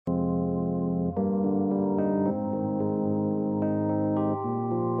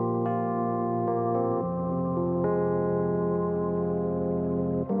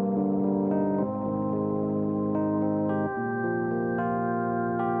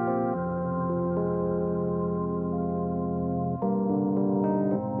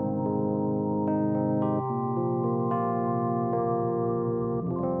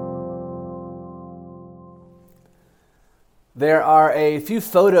There are a few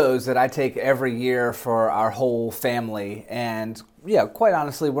photos that I take every year for our whole family, and yeah, quite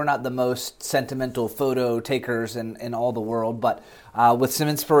honestly, we're not the most sentimental photo takers in all the world, but with some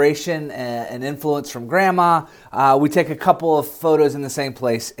inspiration and influence from Grandma, we take a couple of photos in the same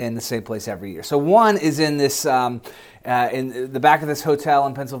place every year. So one is in this in the back of this hotel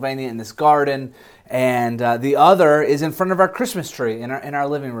in Pennsylvania in this garden, and the other is in front of our Christmas tree in our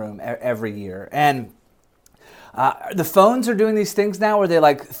living room every year. And the phones are doing these things now where they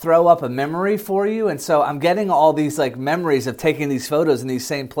like throw up a memory for you, and so I'm getting all these like memories of taking these photos in these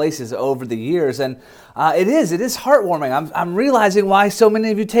same places over the years, and it is heartwarming. I'm realizing why so many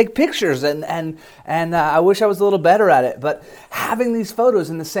of you take pictures, and I wish I was a little better at it. But having these photos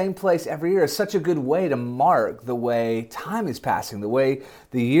in the same place every year is such a good way to mark the way time is passing, the way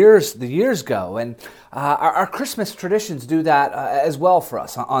the years go, and our Christmas traditions do that as well for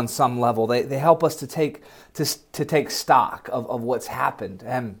us on some level. They help us to take stock of what's happened.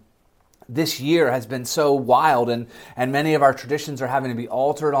 And this year has been so wild, and many of our traditions are having to be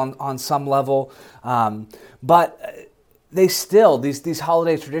altered on some level. But they still, these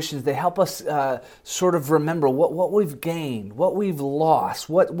holiday traditions, they help us sort of remember what we've gained, what we've lost,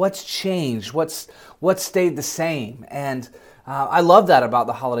 what's changed, what's stayed the same. And I love that about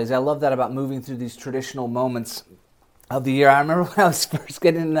the holidays. I love that about moving through these traditional moments of the year. I remember when I was first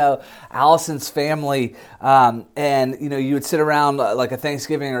getting to know Allison's family, and you would sit around like a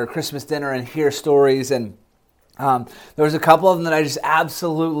Thanksgiving or a Christmas dinner and hear stories, and there was a couple of them that I just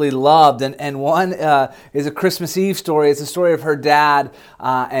absolutely loved, and one is a Christmas Eve story. It's a story of her dad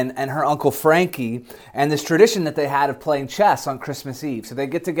and her Uncle Frankie, and this tradition that they had of playing chess on Christmas Eve. So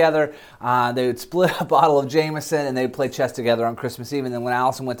they'd get together, they would split a bottle of Jameson, and they'd play chess together on Christmas Eve, and then when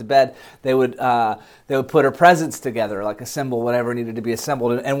Allison went to bed, they would put her presents together, like assemble whatever needed to be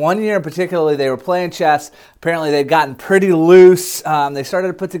assembled. And one year in particular, they were playing chess. Apparently they'd gotten pretty loose. They started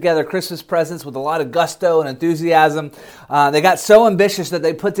to put together Christmas presents with a lot of gusto and enthusiasm. They got so ambitious that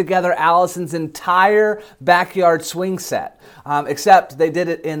they put together Allison's entire backyard swing set, except they did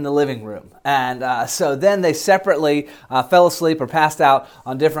it in the living room. And so then they separately fell asleep or passed out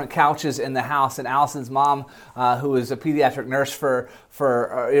on different couches in the house. And Allison's mom, who was a pediatric nurse for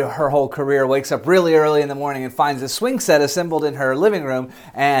her whole career, wakes up really early in the morning and finds a swing set assembled in her living room,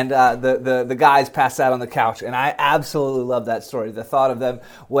 and the guys passed out on the couch. And I absolutely love that story. The thought of them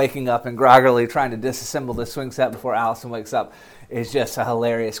waking up and groggily trying to disassemble the swing set before Allison wakes up is just a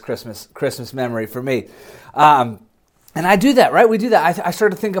hilarious Christmas memory for me. And I do that, right? We do that. I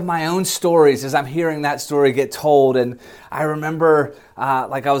start to think of my own stories as I'm hearing that story get told. And I remember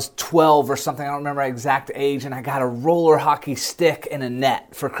like I was 12 or something. I don't remember my exact age. And I got a roller hockey stick and a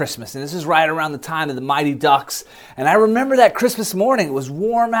net for Christmas. And this is right around the time of the Mighty Ducks. And I remember that Christmas morning. It was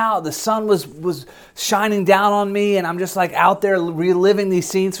warm out. The sun was shining down on me. And I'm just like out there reliving these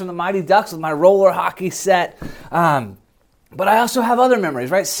scenes from the Mighty Ducks with my roller hockey set. But I also have other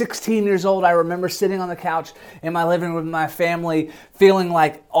memories, right? 16 years old, I remember sitting on the couch in my living room with my family, feeling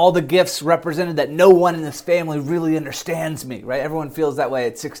like all the gifts represented that no one in this family really understands me, right? Everyone feels that way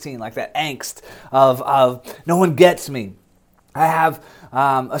at 16, like that angst of no one gets me. I have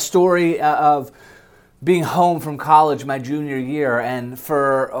a story of being home from college my junior year, and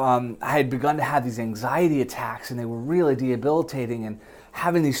I had begun to have these anxiety attacks, and they were really debilitating, and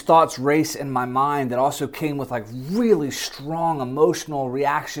having these thoughts race in my mind that also came with like really strong emotional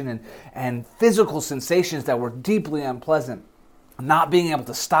reaction and physical sensations that were deeply unpleasant. Not being able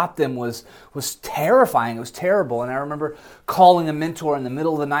to stop them was terrifying. It was terrible. And I remember calling a mentor in the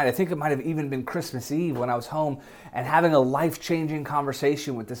middle of the night. I think it might have even been Christmas Eve when I was home, and having a life-changing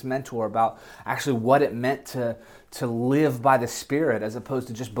conversation with this mentor about actually what it meant to live by the Spirit as opposed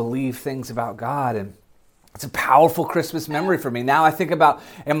to just believe things about God. And it's a powerful Christmas memory for me. Now I think about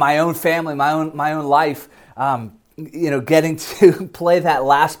in my own family, my own life, getting to play that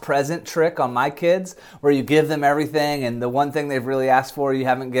last present trick on my kids, where you give them everything, and the one thing they've really asked for, you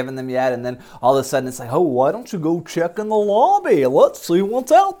haven't given them yet, and then all of a sudden it's like, oh, why don't you go check in the lobby? Let's see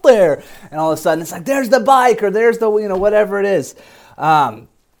what's out there. And all of a sudden it's like, there's the bike, or there's the whatever it is.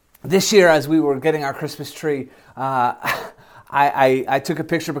 This year, as we were getting our Christmas tree, I took a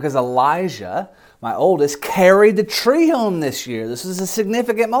picture because Elijah, my oldest, carried the tree home this year. This is a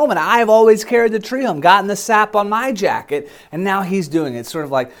significant moment. I've always carried the tree home, gotten the sap on my jacket, and now he's doing it. It's sort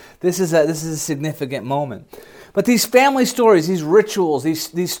of like this is a significant moment. But these family stories, these rituals,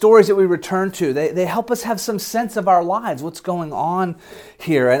 these stories that we return to, they help us have some sense of our lives, what's going on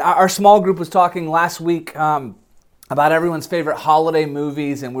here. And our small group was talking last week about everyone's favorite holiday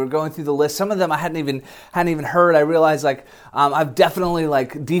movies, and we were going through the list. Some of them I hadn't even heard. I realized I've definitely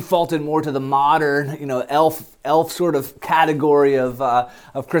defaulted more to the modern, elf sort of category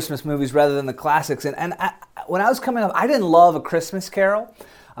of Christmas movies rather than the classics. When I was coming up, I didn't love A Christmas Carol.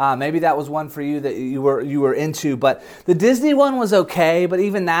 Maybe that was one for you that you were into, but the Disney one was okay. But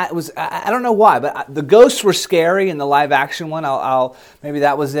even that was, I don't know why, but the ghosts were scary in the live action one. Maybe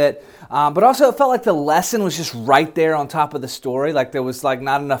that was it. But also it felt like the lesson was just right there on top of the story. Like there was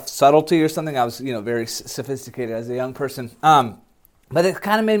not enough subtlety or something. I was very sophisticated as a young person. But it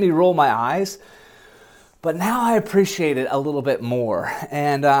kind of made me roll my eyes. But now I appreciate it a little bit more.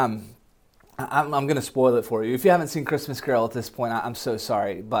 And I'm going to spoil it for you. If you haven't seen Christmas Carol at this point, I'm so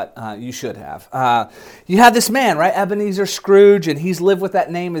sorry, but you should have. You have this man, right, Ebenezer Scrooge, and he's lived with that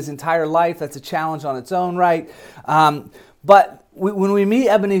name his entire life. That's a challenge on its own right. But when we meet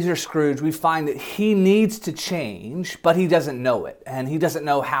Ebenezer Scrooge, we find that he needs to change, but he doesn't know it, and he doesn't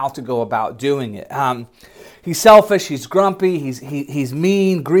know how to go about doing it. He's selfish, he's grumpy, he's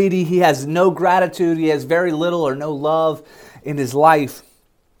mean, greedy, he has no gratitude, he has very little or no love in his life.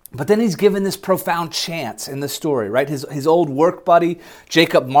 But then he's given this profound chance in the story, right? His old work buddy,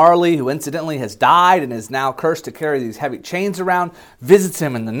 Jacob Marley, who incidentally has died and is now cursed to carry these heavy chains around, visits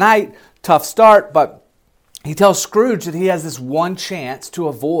him in the night. Tough start, but he tells Scrooge that he has this one chance to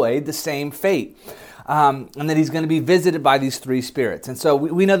avoid the same fate. And that he's going to be visited by these three spirits. And so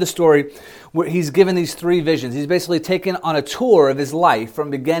we know the story where he's given these three visions. He's basically taken on a tour of his life from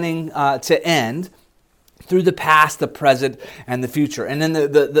beginning to end, through the past, the present, and the future. And in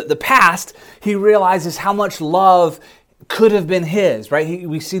the past, he realizes how much love could have been his, right?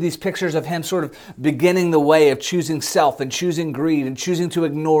 We see these pictures of him sort of beginning the way of choosing self and choosing greed and choosing to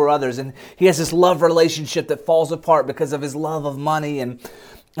ignore others. And he has this love relationship that falls apart because of his love of money. And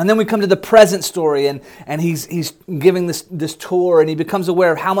then we come to the present story, and he's giving this tour, and he becomes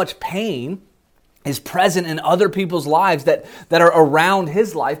aware of how much pain is present in other people's lives that are around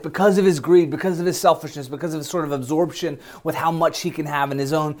his life because of his greed, because of his selfishness, because of his sort of absorption with how much he can have in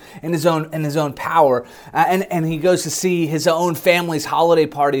his own power. And he goes to see his own family's holiday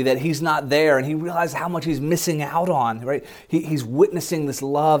party that he's not there, and he realizes how much he's missing out on, right? He's witnessing this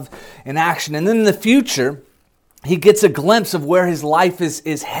love in action. And then in the future, he gets a glimpse of where his life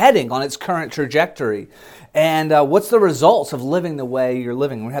is heading on its current trajectory. And what's the results of living the way you're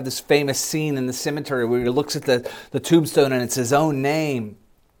living? We have this famous scene in the cemetery where he looks at the tombstone and it's his own name.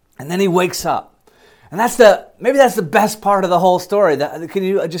 And then he wakes up. And maybe that's the best part of the whole story. Can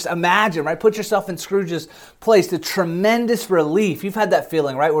you just imagine, right? Put yourself in Scrooge's place, the tremendous relief. You've had that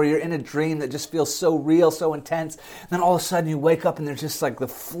feeling, right? Where you're in a dream that just feels so real, so intense. And then all of a sudden you wake up and there's just the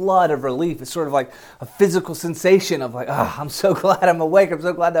flood of relief. It's sort of like a physical sensation of I'm so glad I'm awake. I'm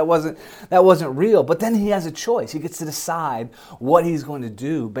so glad that wasn't real. But then he has a choice. He gets to decide what he's going to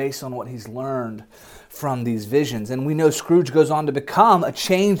do based on what he's learned from these visions. And we know Scrooge goes on to become a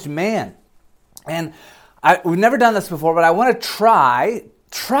changed man. And we've never done this before, but I want to try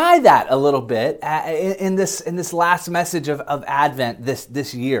that a little bit in this last message of Advent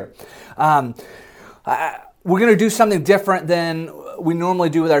this year. We're going to do something different than we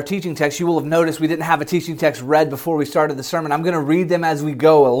normally do with our teaching text. You will have noticed we didn't have a teaching text read before we started the sermon. I'm going to read them as we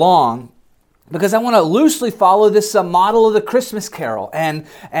go along, because I want to loosely follow this model of the Christmas Carol. And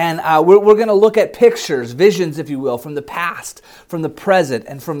we're going to look at pictures, visions, if you will, from the past, from the present,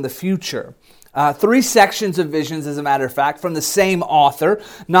 and from the future. 3 sections of visions, as a matter of fact, from the same author,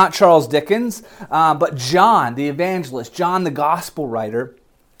 not Charles Dickens, but John, the evangelist, John, the gospel writer,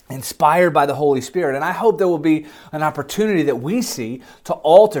 inspired by the Holy Spirit. And I hope there will be an opportunity that we see to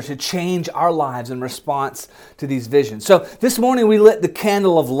alter, to change our lives in response to these visions. So this morning we lit the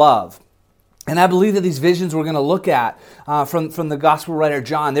candle of love. And I believe that these visions we're going to look at from the gospel writer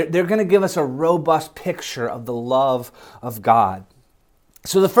John, they're going to give us a robust picture of the love of God.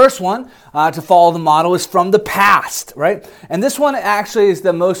 So the first one to follow the model is from the past, right? And this one actually is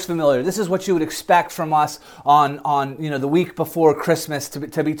the most familiar. This is what you would expect from us on the week before Christmas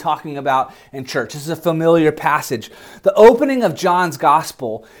to be talking about in church. This is a familiar passage. The opening of John's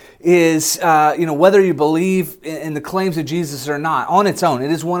gospel is, whether you believe in the claims of Jesus or not, on its own, it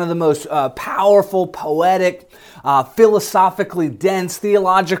is one of the most powerful, poetic, philosophically dense,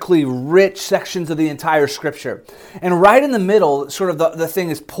 theologically rich sections of the entire Scripture. And right in the middle, sort of the thing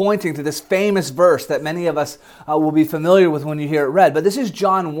is pointing to this famous verse that many of us will be familiar with when you hear it read. But this is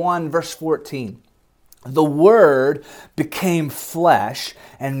John 1, verse 14. The Word became flesh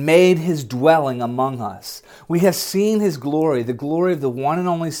and made His dwelling among us. We have seen His glory, the glory of the one and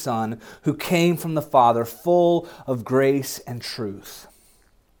only Son who came from the Father, full of grace and truth.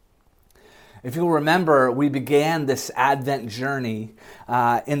 If you'll remember, we began this Advent journey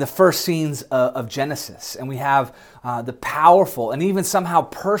in the first scenes of Genesis, and we have the powerful and even somehow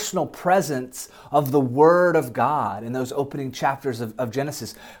personal presence of the Word of God in those opening chapters of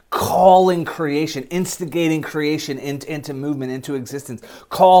Genesis, calling creation, instigating creation into movement, into existence,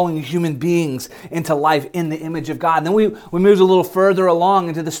 calling human beings into life in the image of God. And then we moved a little further along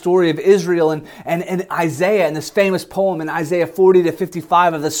into the story of Israel and Isaiah, and this famous poem in Isaiah 40 to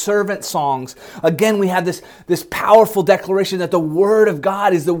 55 of the servant songs. Again, we have this powerful declaration that the Word of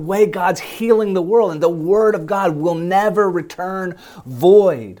God is the way God's healing the world, and the Word of God will never return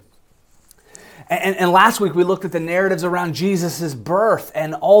void. And last week we looked at the narratives around Jesus' birth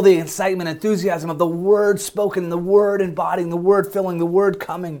and all the excitement, enthusiasm of the Word spoken, the Word embodying, the Word filling, the Word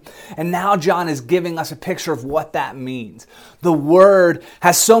coming. And now John is giving us a picture of what that means. The Word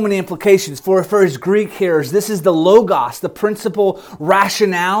has so many implications. For his Greek hearers, this is the Logos, the principal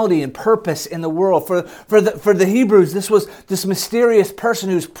rationality and purpose in the world. For the Hebrews, this was this mysterious person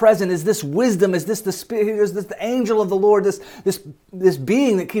who's present. Is this wisdom? Is this the Spirit? Is this the angel of the Lord? This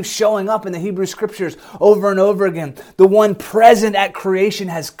being that keeps showing up in the Hebrew Scriptures over and over again. The one present at creation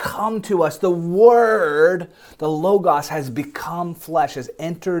has come to us. The Word, the Logos, has become flesh, has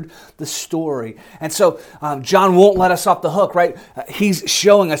entered the story. And so John won't let us off the hook, right? He's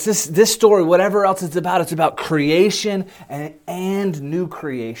showing us this story, whatever else it's about creation and new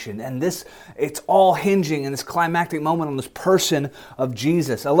creation. And it's all hinging in this climactic moment on this person of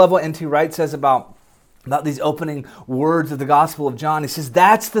Jesus. I love what N.T. Wright says about these opening words of the Gospel of John. He says,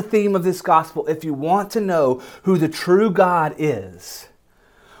 that's the theme of this Gospel. If you want to know who the true God is,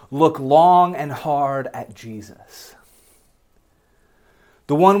 look long and hard at Jesus.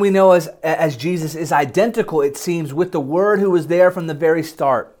 The one we know as Jesus is identical, it seems, with the Word who was there from the very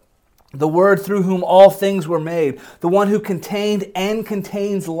start. The Word through whom all things were made. The one who contained and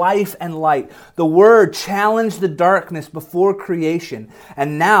contains life and light. The Word challenged the darkness before creation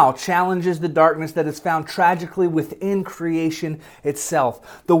and now challenges the darkness that is found tragically within creation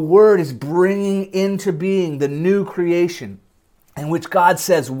itself. The Word is bringing into being the new creation in which God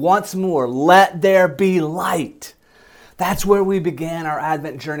says once more, let there be light. That's where we began our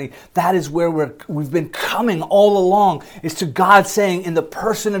Advent journey. That is where we've been coming all along, is to God saying in the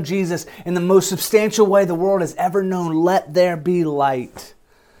person of Jesus, in the most substantial way the world has ever known, let there be light.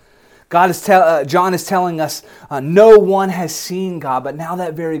 John is telling us no one has seen God, but now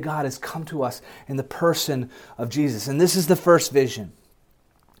that very God has come to us in the person of Jesus. And this is the first vision.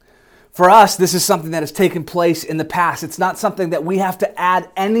 For us, this is something that has taken place in the past. It's not something that we have to add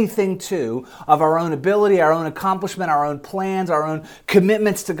anything to of our own ability, our own accomplishment, our own plans, our own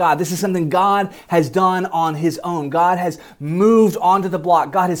commitments to God. This is something God has done on His own. God has moved onto the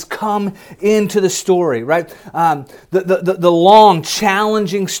block. God has come into the story, right? The long,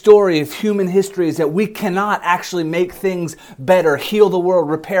 challenging story of human history is that we cannot actually make things better, heal the world,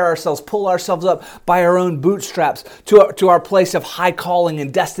 repair ourselves, pull ourselves up by our own bootstraps to our place of high calling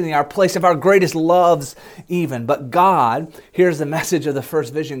and destiny, our place of our greatest loves even. But God, here's the message of the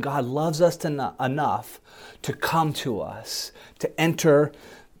first vision, God loves us enough to come to us, to enter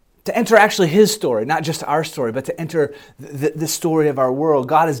actually His story, not just our story, but to enter the story of our world.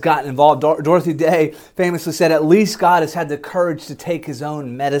 God has gotten involved. Dorothy Day famously said, at least God has had the courage to take His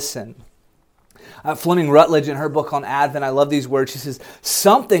own medicine. Fleming Rutledge, in her book on Advent, I love these words. She says,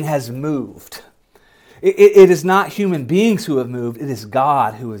 something has moved. It is not human beings who have moved, it is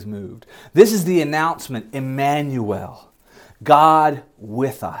God who has moved. This is the announcement, Emmanuel, God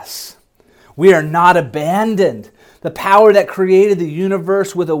with us. We are not abandoned. The power that created the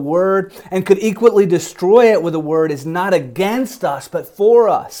universe with a word and could equally destroy it with a word is not against us, but for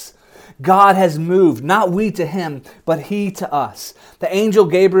us. God has moved, not we to Him, but He to us. The angel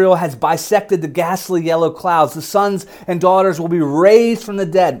Gabriel has bisected the ghastly yellow clouds. The sons and daughters will be raised from the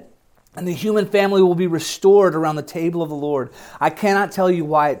dead, and the human family will be restored around the table of the Lord. I cannot tell you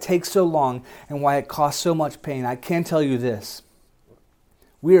why it takes so long and why it costs so much pain. I can tell you this.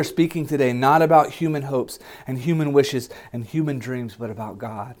 We are speaking today not about human hopes and human wishes and human dreams, but about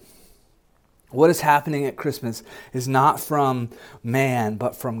God. What is happening at Christmas is not from man,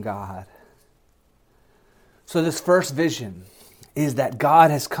 but from God. So this first vision is that God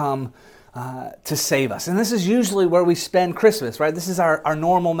has come to save us. And this is usually where we spend Christmas, right? This is our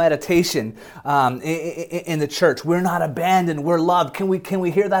normal meditation in the church. We're not abandoned, we're loved. Can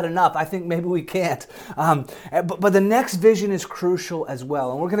we hear that enough? I think maybe we can't. But the next vision is crucial as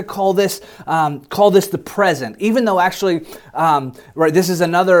well. And we're going to call this the present, even though actually, right, this is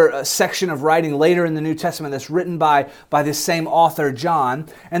another section of writing later in the New Testament that's written by this same author, John.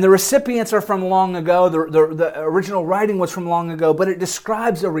 And the recipients are from long ago. The original writing was from long ago, but it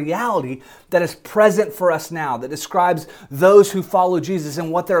describes a reality reality that is present for us now, that describes those who follow Jesus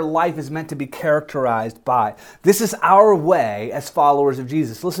and what their life is meant to be characterized by. This is our way as followers of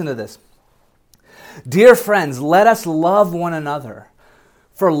Jesus. Listen to this. Dear friends, let us love one another,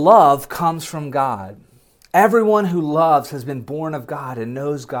 for love comes from God. Everyone who loves has been born of God and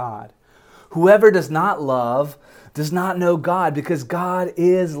knows God. Whoever does not love does not know God, because God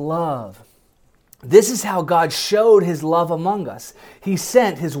is love. This is how God showed his love among us. He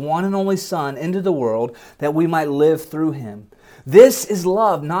sent his one and only Son into the world that we might live through him. This is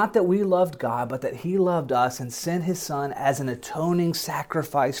love, not that we loved God, but that he loved us and sent his Son as an atoning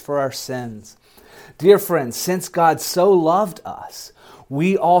sacrifice for our sins. Dear friends, since God so loved us,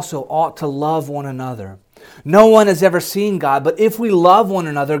 we also ought to love one another. No one has ever seen God, but if we love one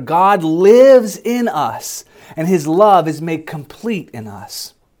another, God lives in us, and his love is made complete in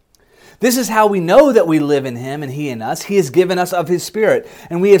us. This is how we know that we live in him and he in us. He has given us of his Spirit,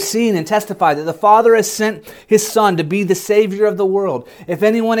 and we have seen and testified that the Father has sent his Son to be the Savior of the world. If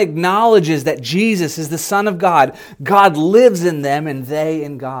anyone acknowledges that Jesus is the Son of God, God lives in them and they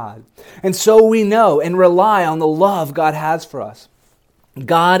in God. And so we know and rely on the love God has for us.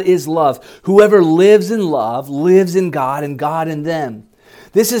 God is love. Whoever lives in love lives in God and God in them.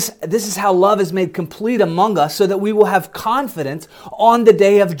 This is how love is made complete among us, so that we will have confidence on the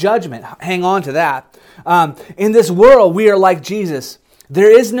day of judgment. Hang on to that. In this world, we are like Jesus.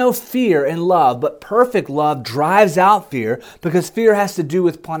 There is no fear in love, but perfect love drives out fear, because fear has to do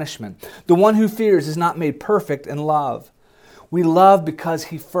with punishment. The one who fears is not made perfect in love. We love because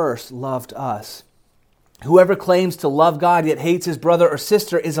he first loved us. Whoever claims to love God yet hates his brother or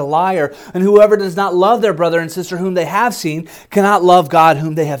sister is a liar, and whoever does not love their brother and sister whom they have seen cannot love God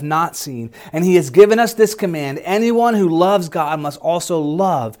whom they have not seen. And he has given us this command: anyone who loves God must also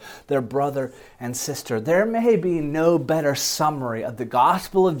love their brother and sister. There may be no better summary of the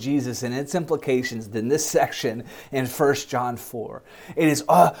gospel of Jesus and its implications than this section in 1 John 4. It is,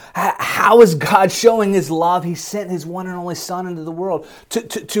 how is God showing his love? He sent his one and only Son into the world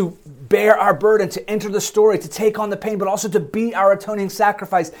to bear our burden, to enter the story, to take on the pain, but also to be our atoning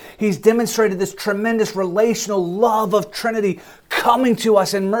sacrifice. He's demonstrated this tremendous relational love of Trinity coming to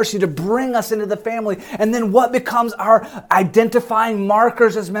us in mercy to bring us into the family. And then what becomes our identifying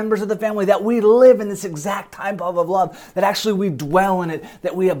markers as members of the family? That we live in this exact type of love, that actually we dwell in it,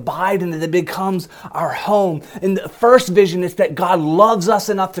 that we abide in it, that becomes our home. And the first vision is that God loves us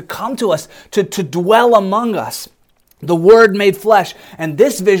enough to come to us, to dwell among us. The Word made flesh. And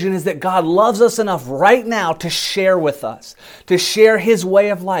this vision is that God loves us enough right now to share with us, to share his way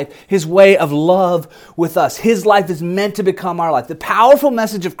of life, his way of love with us. His life is meant to become our life. The powerful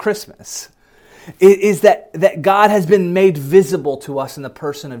message of Christmas is that God has been made visible to us in the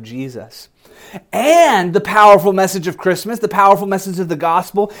person of Jesus. And the powerful message of Christmas, the powerful message of the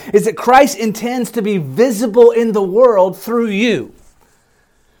gospel, is that Christ intends to be visible in the world through you.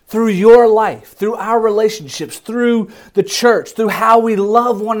 Through your life, through our relationships, through the church, through how we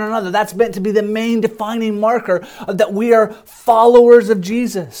love one another. That's meant to be the main defining marker that we are followers of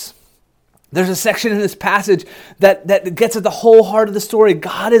Jesus. There's a section in this passage that gets at the whole heart of the story.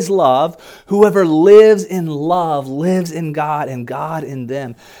 God is love. Whoever lives in love lives in God and God in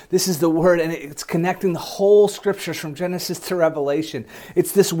them. This is the word, and it's connecting the whole scriptures from Genesis to Revelation.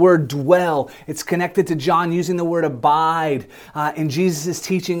 It's this word dwell. It's connected to John using the word abide in Jesus'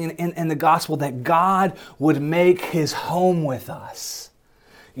 teaching in the gospel, that God would make his home with us.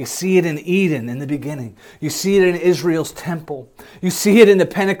 You see it in Eden in the beginning. You see it in Israel's temple. You see it in the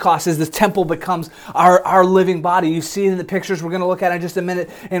Pentecost as the temple becomes our living body. You see it in the pictures we're going to look at in just a minute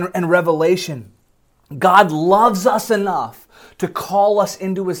in Revelation. God loves us enough to call us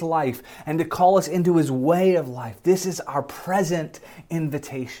into his life and to call us into his way of life. This is our present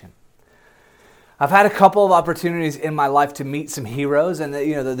invitation. I've had a couple of opportunities in my life to meet some heroes, and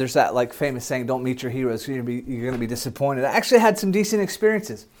there's that famous saying, "Don't meet your heroes, you're going to be disappointed." I actually had some decent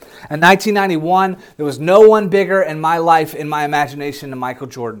experiences. In 1991, there was no one bigger in my life, in my imagination, than Michael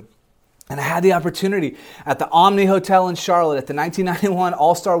Jordan. And I had the opportunity at the Omni Hotel in Charlotte at the 1991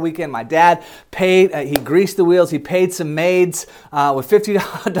 All-Star Weekend. My dad paid, he greased the wheels, he paid some maids with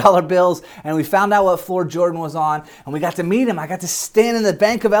 $50 bills, and we found out what floor Jordan was on, and we got to meet him. I got to stand in the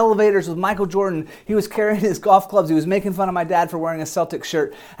bank of elevators with Michael Jordan. He was carrying his golf clubs. He was making fun of my dad for wearing a Celtic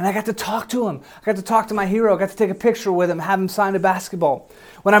shirt, and I got to talk to him. I got to talk to my hero. I got to take a picture with him, have him sign a basketball.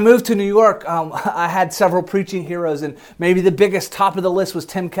 When I moved to New York, I had several preaching heroes, and maybe the biggest top of the list was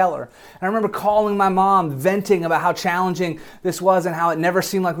Tim Keller. And I remember calling my mom, venting about how challenging this was and how it never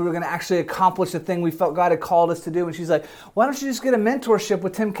seemed like we were going to actually accomplish the thing we felt God had called us to do. And she's like, why don't you just get a mentorship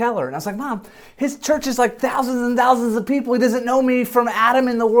with Tim Keller? And I was like, Mom, his church is like thousands and thousands of people. He doesn't know me from Adam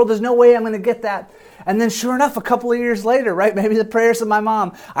in the world. There's no way I'm going to get that. And then sure enough, a couple of years later, right, maybe the prayers of my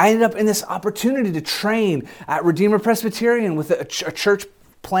mom, I ended up in this opportunity to train at Redeemer Presbyterian with a church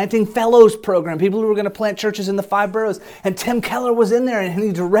planting fellows program, people who were going to plant churches in the 5 boroughs. And Tim Keller was in there, and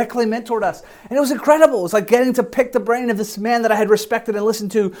he directly mentored us. And it was incredible. It was like getting to pick the brain of this man that I had respected and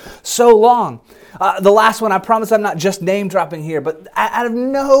listened to so long. The last one, I promise I'm not just name dropping here, but out of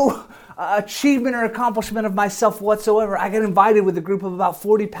no achievement or accomplishment of myself whatsoever, I got invited with a group of about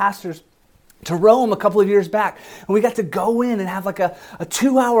 40 pastors to Rome a couple of years back. And we got to go in and have like a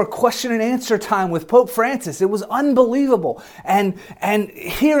 2-hour question and answer time with Pope Francis. It was unbelievable. And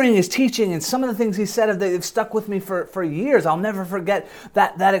hearing his teaching and some of the things he said have stuck with me for years. I'll never forget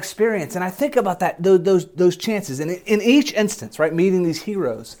that experience. And I think about those chances. And in each instance, right, meeting these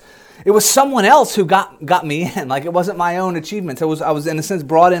heroes, it was someone else who got me in. Like, it wasn't my own achievements. I was in a sense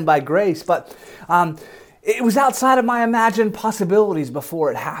brought in by grace, but it was outside of my imagined possibilities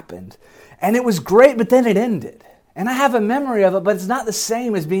before it happened. And it was great, but then it ended. And I have a memory of it, but it's not the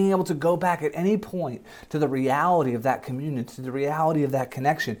same as being able to go back at any point to the reality of that communion, to the reality of that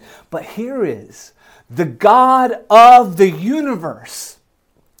connection. But here is the God of the universe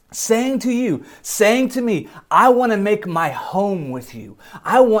saying to you, saying to me, I want to make my home with you.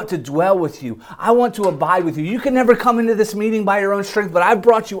 I want to dwell with you. I want to abide with you. You can never come into this meeting by your own strength, but I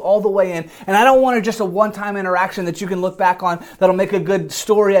brought you all the way in. And I don't want just a one-time interaction that you can look back on that'll make a good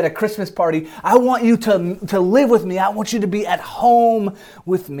story at a Christmas party. I want you to live with me. I want you to be at home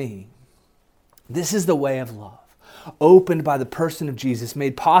with me. This is the way of love, opened by the person of Jesus,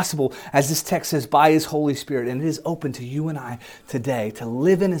 made possible, as this text says, by His Holy Spirit. And it is open to you and I today to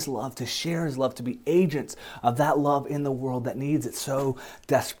live in His love, to share His love, to be agents of that love in the world that needs it so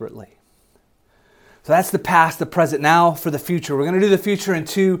desperately. So that's the past, the present. Now for the future. We're going to do the future in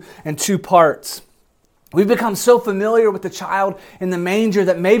two parts. We've become so familiar with the child in the manger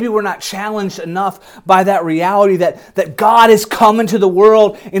that maybe we're not challenged enough by that reality that God is coming to the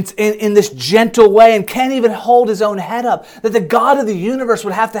world in this gentle way and can't even hold His own head up. That the God of the universe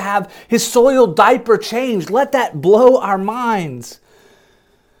would have to have His soiled diaper changed. Let that blow our minds.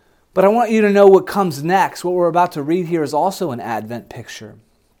 But I want you to know what comes next. What we're about to read here is also an Advent picture.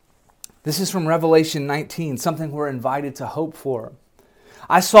 This is from Revelation 19, something we're invited to hope for.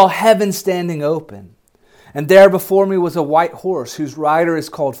 I saw heaven standing open. And there before me was a white horse whose rider is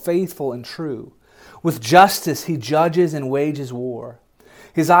called Faithful and True. With justice he judges and wages war.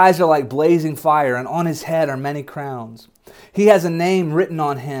 His eyes are like blazing fire, and on his head are many crowns. He has a name written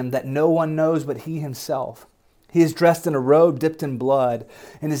on him that no one knows but he himself. He is dressed in a robe dipped in blood,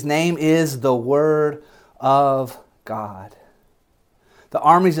 and his name is the Word of God. The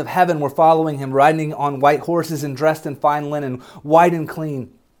armies of heaven were following him, riding on white horses and dressed in fine linen, white and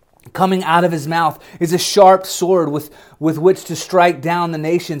clean. Coming out of his mouth is a sharp sword with which to strike down the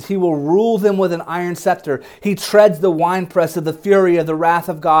nations. He will rule them with an iron scepter. He treads the winepress of the fury of the wrath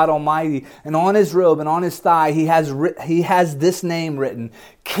of God Almighty. And on his robe and on his thigh he has this name written,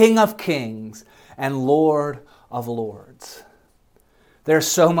 King of Kings and Lord of Lords. There's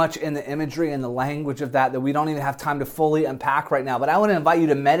so much in the imagery and the language of that we don't even have time to fully unpack right now. But I want to invite you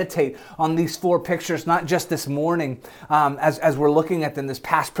to meditate on these 4 pictures, not just this morning as we're looking at them, this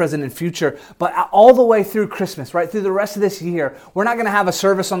past, present, and future, but all the way through Christmas, right through the rest of this year. We're not going to have a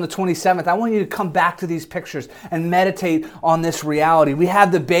service on the 27th. I want you to come back to these pictures and meditate on this reality. We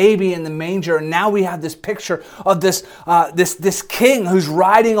have the baby in the manger, and now we have this picture of this king who's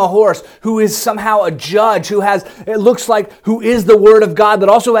riding a horse, who is somehow a judge, who is the Word of God, but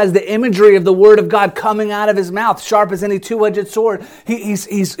also has the imagery of the Word of God coming out of his mouth, sharp as any two-edged sword.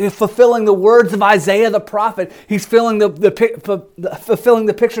 He's fulfilling the words of Isaiah the prophet. He's fulfilling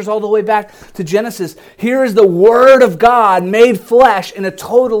the pictures all the way back to Genesis. Here is the Word of God made flesh in a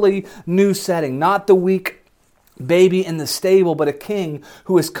totally new setting, not the weak baby in the stable, but a king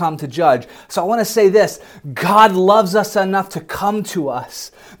who has come to judge. So I want to say this: God loves us enough to come to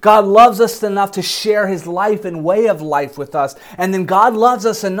us. God loves us enough to share His life and way of life with us. And then God loves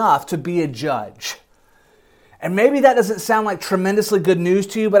us enough to be a judge. And maybe that doesn't sound like tremendously good news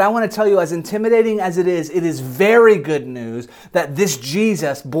to you, but I want to tell you, as intimidating as it is very good news that this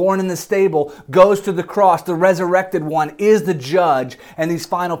Jesus, born in the stable, goes to the cross. The resurrected one is the judge. And these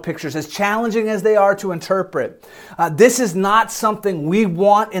final pictures, as challenging as they are to interpret, this is not something we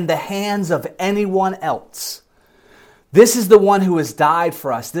want in the hands of anyone else. This is the one who has died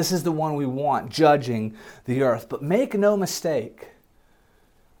for us. This is the one we want judging the earth. But make no mistake,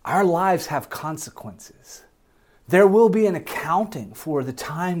 our lives have consequences. There will be an accounting for the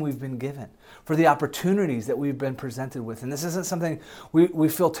time we've been given, for the opportunities that we've been presented with. And this isn't something we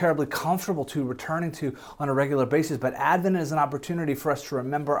feel terribly comfortable to returning to on a regular basis, but Advent is an opportunity for us to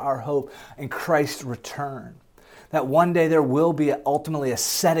remember our hope in Christ's return. That one day there will be ultimately a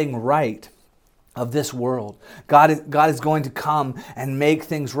setting right of this world. God is going to come and make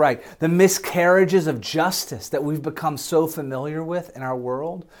things right. The miscarriages of justice that we've become so familiar with in our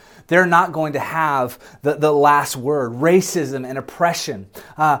world, they're not going to have the last word. Racism and oppression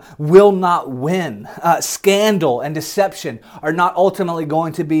will not win. Scandal and deception are not ultimately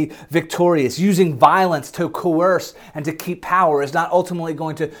going to be victorious. Using violence to coerce and to keep power is not ultimately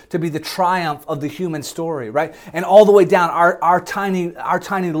going to be the triumph of the human story, right? And all the way down, our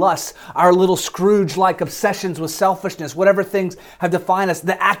tiny lusts, our little Scrooge-like obsessions with selfishness, whatever things have defined us,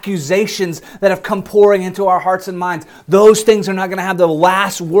 the accusations that have come pouring into our hearts and minds, those things are not going to have the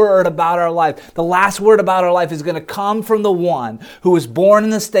last word about our life. The last word about our life is going to come from the one who was born in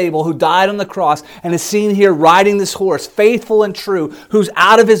the stable, who died on the cross, and is seen here riding this horse, faithful and true, whose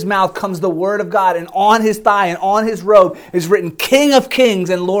out of his mouth comes the word of God, and on his thigh and on his robe is written King of Kings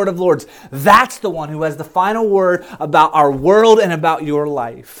and Lord of Lords. That's the one who has the final word about our world and about your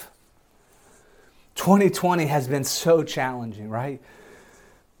life. 2020 has been so challenging, right?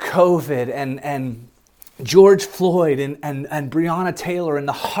 COVID and George Floyd and Breonna Taylor and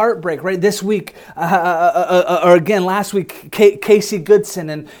the heartbreak, right? This week, or again last week, Casey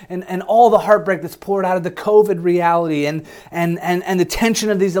Goodson and all the heartbreak that's poured out of the COVID reality and the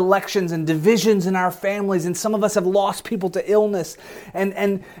tension of these elections and divisions in our families. And some of us have lost people to illness.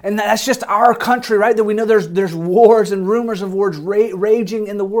 And that's just our country, right? That we know there's wars and rumors of wars raging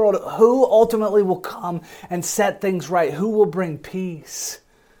in the world. Who ultimately will come and set things right? Who will bring peace?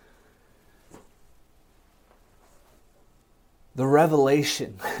 The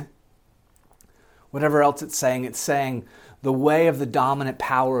revelation, whatever else it's saying the way of the dominant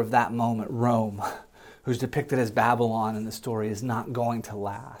power of that moment, Rome, who's depicted as Babylon in the story, is not going to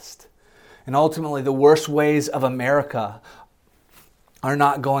last. And ultimately, the worst ways of America are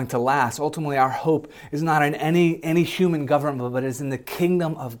not going to last. Ultimately, our hope is not in any human government, but is in the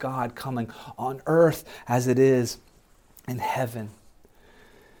kingdom of God coming on earth as it is in heaven.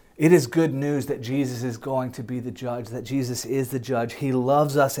 It is good news that Jesus is going to be the judge, that Jesus is the judge. He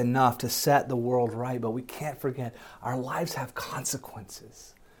loves us enough to set the world right, but we can't forget our lives have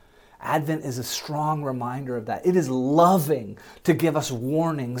consequences. Advent is a strong reminder of that. It is loving to give us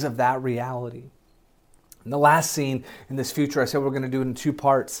warnings of that reality. And the last scene in this future, I said we're going to do it in two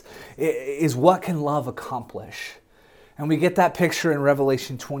parts, is what can love accomplish? And we get that picture in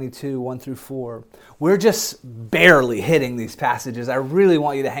Revelation 22, 1 through 4. We're just barely hitting these passages. I really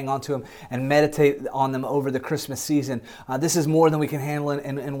want you to hang on to them and meditate on them over the Christmas season. This is more than we can handle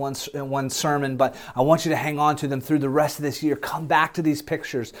in one sermon, but I want you to hang on to them through the rest of this year. Come back to these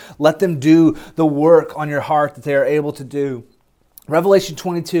pictures. Let them do the work on your heart that they are able to do. Revelation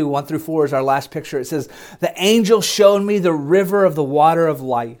 22, 1 through 4 is our last picture. It says, "The angel showed me the river of the water of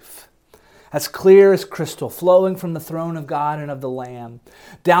life, as clear as crystal, flowing from the throne of God and of the Lamb,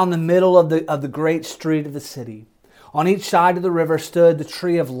 down the middle of the great street of the city. On each side of the river stood the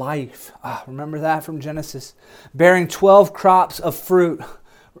tree of life." Remember that from Genesis? "Bearing 12 crops of fruit,"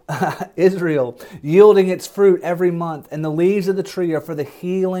 Israel, "yielding its fruit every month. And the leaves of the tree are for the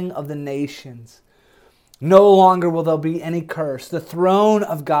healing of the nations. No longer will there be any curse. The throne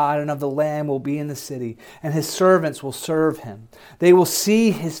of God and of the Lamb will be in the city, and his servants will serve him. They will see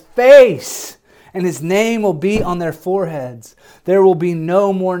his face, and his name will be on their foreheads. There will be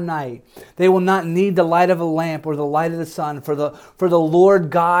no more night. They will not need the light of a lamp or the light of the sun, for the Lord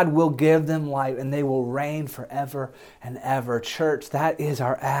God will give them light, and they will reign forever and ever." Church, that is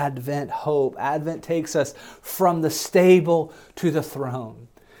our Advent hope. Advent takes us from the stable to the throne.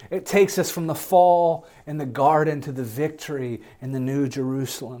 It takes us from the fall in the garden to the victory in the New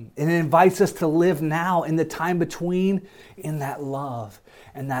Jerusalem. And it invites us to live now in the time between in that love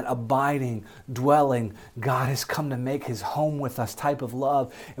and that abiding, dwelling, God has come to make his home with us type of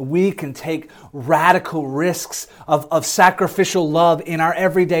love. And we can take radical risks of sacrificial love in our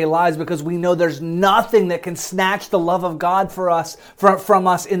everyday lives because we know there's nothing that can snatch the love of God from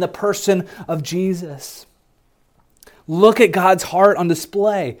us in the person of Jesus. Look at God's heart on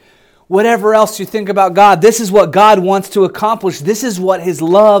display. whatever else you think about God. This is what God wants to accomplish. This is what His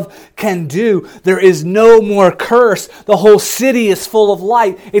love can do. There is no more curse. The whole city is full of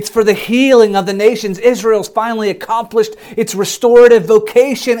light. It's for the healing of the nations. Israel's finally accomplished its restorative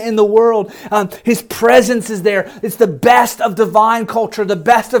vocation in the world. His presence is there. It's the best of divine culture, the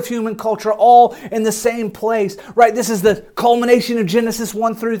best of human culture, all in the same place. Right? This is the culmination of Genesis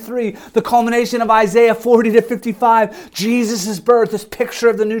 1 through 3, the culmination of Isaiah 40 to 55, Jesus' birth, this picture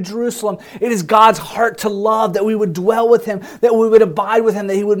of the New Jerusalem. It is God's heart to love, that we would dwell with Him, that we would abide with Him,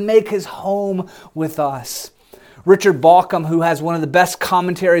 that He would make His home with us. Richard Bauckham, who has one of the best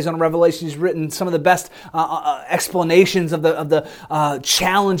commentaries on Revelation, he's written some of the best explanations of the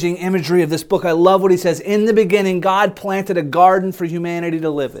challenging imagery of this book. I love what he says. In the beginning, God planted a garden for humanity to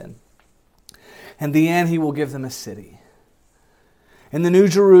live in. In the end, He will give them a city. In the New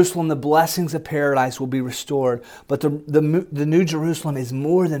Jerusalem, the blessings of paradise will be restored, but the New Jerusalem is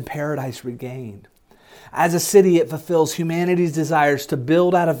more than paradise regained. As a city, it fulfills humanity's desires to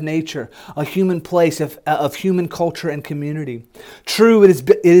build out of nature a human place of human culture and community. True, it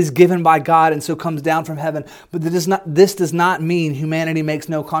is given by God and so comes down from heaven, but this does not mean humanity makes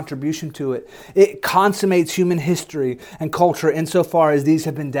no contribution to it. It consummates human history and culture insofar as these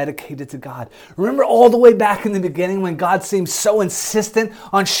have been dedicated to God. Remember all the way back in the beginning when God seemed so insistent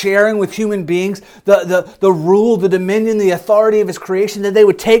on sharing with human beings the rule, the dominion, the authority of His creation, that they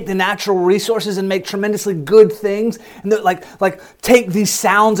would take the natural resources and make tremendous good things, and like take these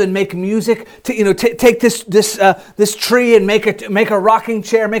sounds and make music. Take this tree and make a rocking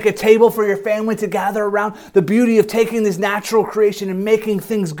chair, make a table for your family to gather around. The beauty of taking this natural creation and making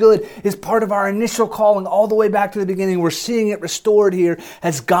things good is part of our initial calling all the way back to the beginning. We're seeing it restored here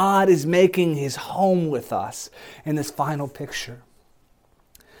as God is making His home with us in this final picture.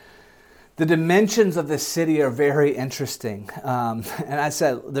 The dimensions of this city are very interesting. And I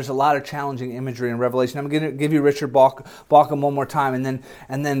said there's a lot of challenging imagery in Revelation. I'm going to give you Richard Bauckham one more time,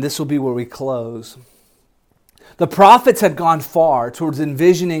 and then this will be where we close. The prophets had gone far towards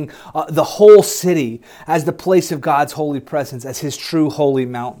envisioning the whole city as the place of God's holy presence, as His true holy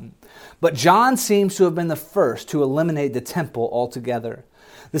mountain. But John seems to have been the first to eliminate the temple altogether.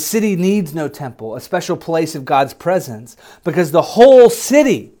 The city needs no temple, a special place of God's presence, because the whole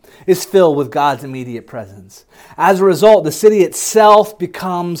city is filled with God's immediate presence. As a result, the city itself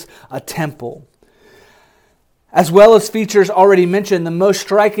becomes a temple. As well as features already mentioned, the most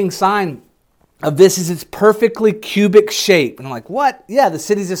striking sign of this is its perfectly cubic shape. And I'm like, what? Yeah, the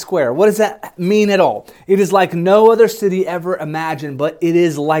city's a square. What does that mean at all? It is like no other city ever imagined, but it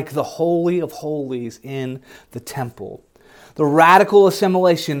is like the Holy of Holies in the temple. The radical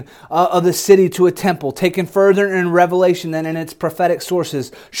assimilation of the city to a temple, taken further in Revelation than in its prophetic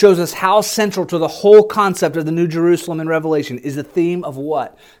sources, shows us how central to the whole concept of the New Jerusalem in Revelation is the theme of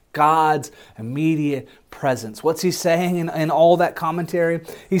what? God's immediate presence. What's he saying in all that commentary?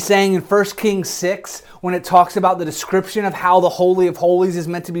 He's saying in 1 Kings 6, when it talks about the description of how the Holy of Holies is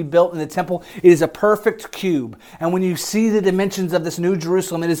meant to be built in the temple, it is a perfect cube. And when you see the dimensions of this New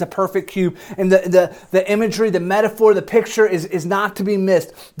Jerusalem, it is a perfect cube. And the imagery, the metaphor, the picture is not to be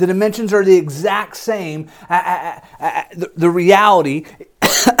missed. The dimensions are the exact same. The reality,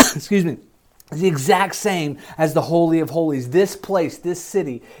 excuse me, is the exact same as the Holy of Holies. This place, this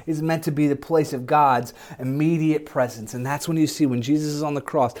city, is meant to be the place of God's immediate presence. And that's when you see, when Jesus is on the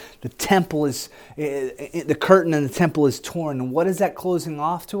cross, the temple is, the curtain in the temple is torn. And what is that closing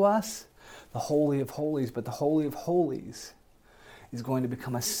off to us? The Holy of Holies. But the Holy of Holies is going to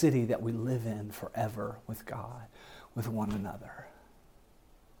become a city that we live in forever with God, with one another.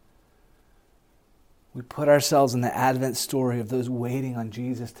 We put ourselves in the Advent story of those waiting on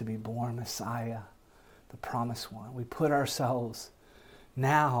Jesus to be born, Messiah, the promised one. We put ourselves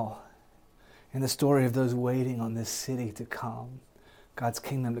now in the story of those waiting on this city to come, God's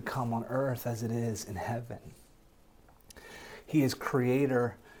kingdom to come on earth as it is in heaven. He is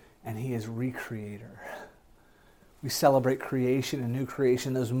creator and He is recreator. We celebrate creation and new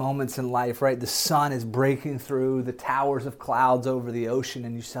creation, those moments in life, right? The sun is breaking through the towers of clouds over the ocean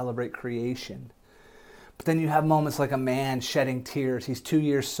and you celebrate creation. But then you have moments like a man shedding tears. He's 2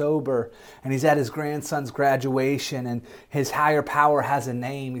 years sober and he's at his grandson's graduation and his higher power has a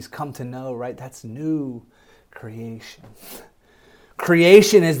name he's come to know, right? That's new creation.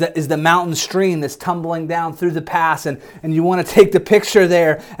 Creation is the mountain stream that's tumbling down through the pass, and you want to take the picture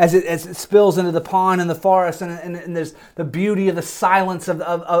there as it spills into the pond and the forest, and there's the beauty of the silence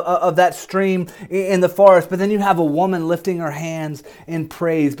of that stream in the forest. But then you have a woman lifting her hands in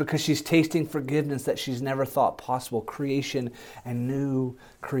praise because she's tasting forgiveness that she's never thought possible. Creation and new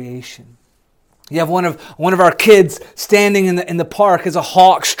creation. You have one of our kids standing in the park as a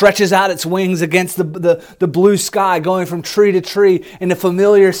hawk stretches out its wings against the blue sky, going from tree to tree in a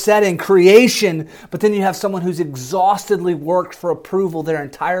familiar setting, creation. But then you have someone who's exhaustedly worked for approval their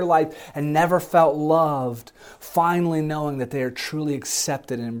entire life and never felt loved, finally knowing that they are truly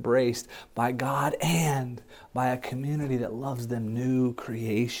accepted and embraced by God and by a community that loves them, new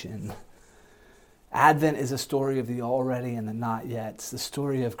creation. Advent is a story of the already and the not yet. It's the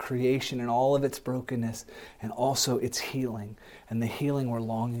story of creation and all of its brokenness and also its healing and the healing we're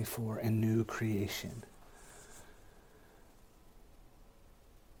longing for and new creation.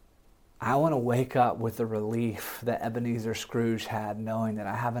 I want to wake up with the relief that Ebenezer Scrooge had, knowing that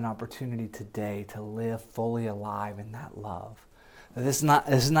I have an opportunity today to live fully alive in that love. This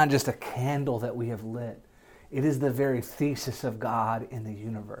is not just a candle that we have lit. It is the very thesis of God in the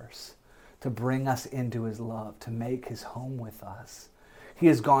universe, to bring us into his love, to make his home with us. He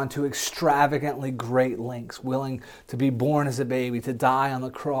has gone to extravagantly great lengths, willing to be born as a baby, to die on the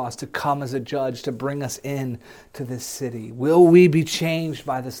cross, to come as a judge, to bring us in to this city. Will we be changed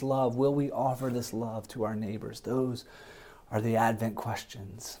by this love? Will we offer this love to our neighbors? Those are the Advent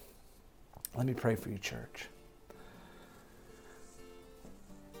questions. Let me pray for you, church.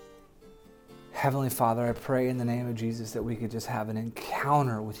 Heavenly Father, I pray in the name of Jesus that we could just have an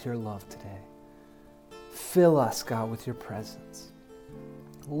encounter with your love today. Fill us, God, with your presence.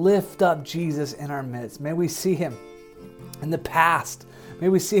 Lift up Jesus in our midst. May we see him in the past. May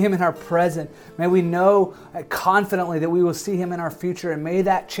we see him in our present. May we know confidently that we will see him in our future. And may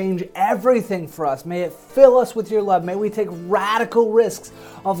that change everything for us. May it fill us with your love. May we take radical risks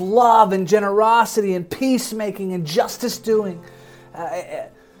of love and generosity and peacemaking and justice doing.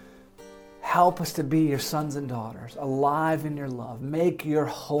 Help us to be your sons and daughters, alive in your love. Make your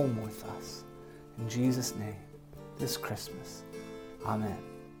home with us. In Jesus' name, this Christmas. Amen.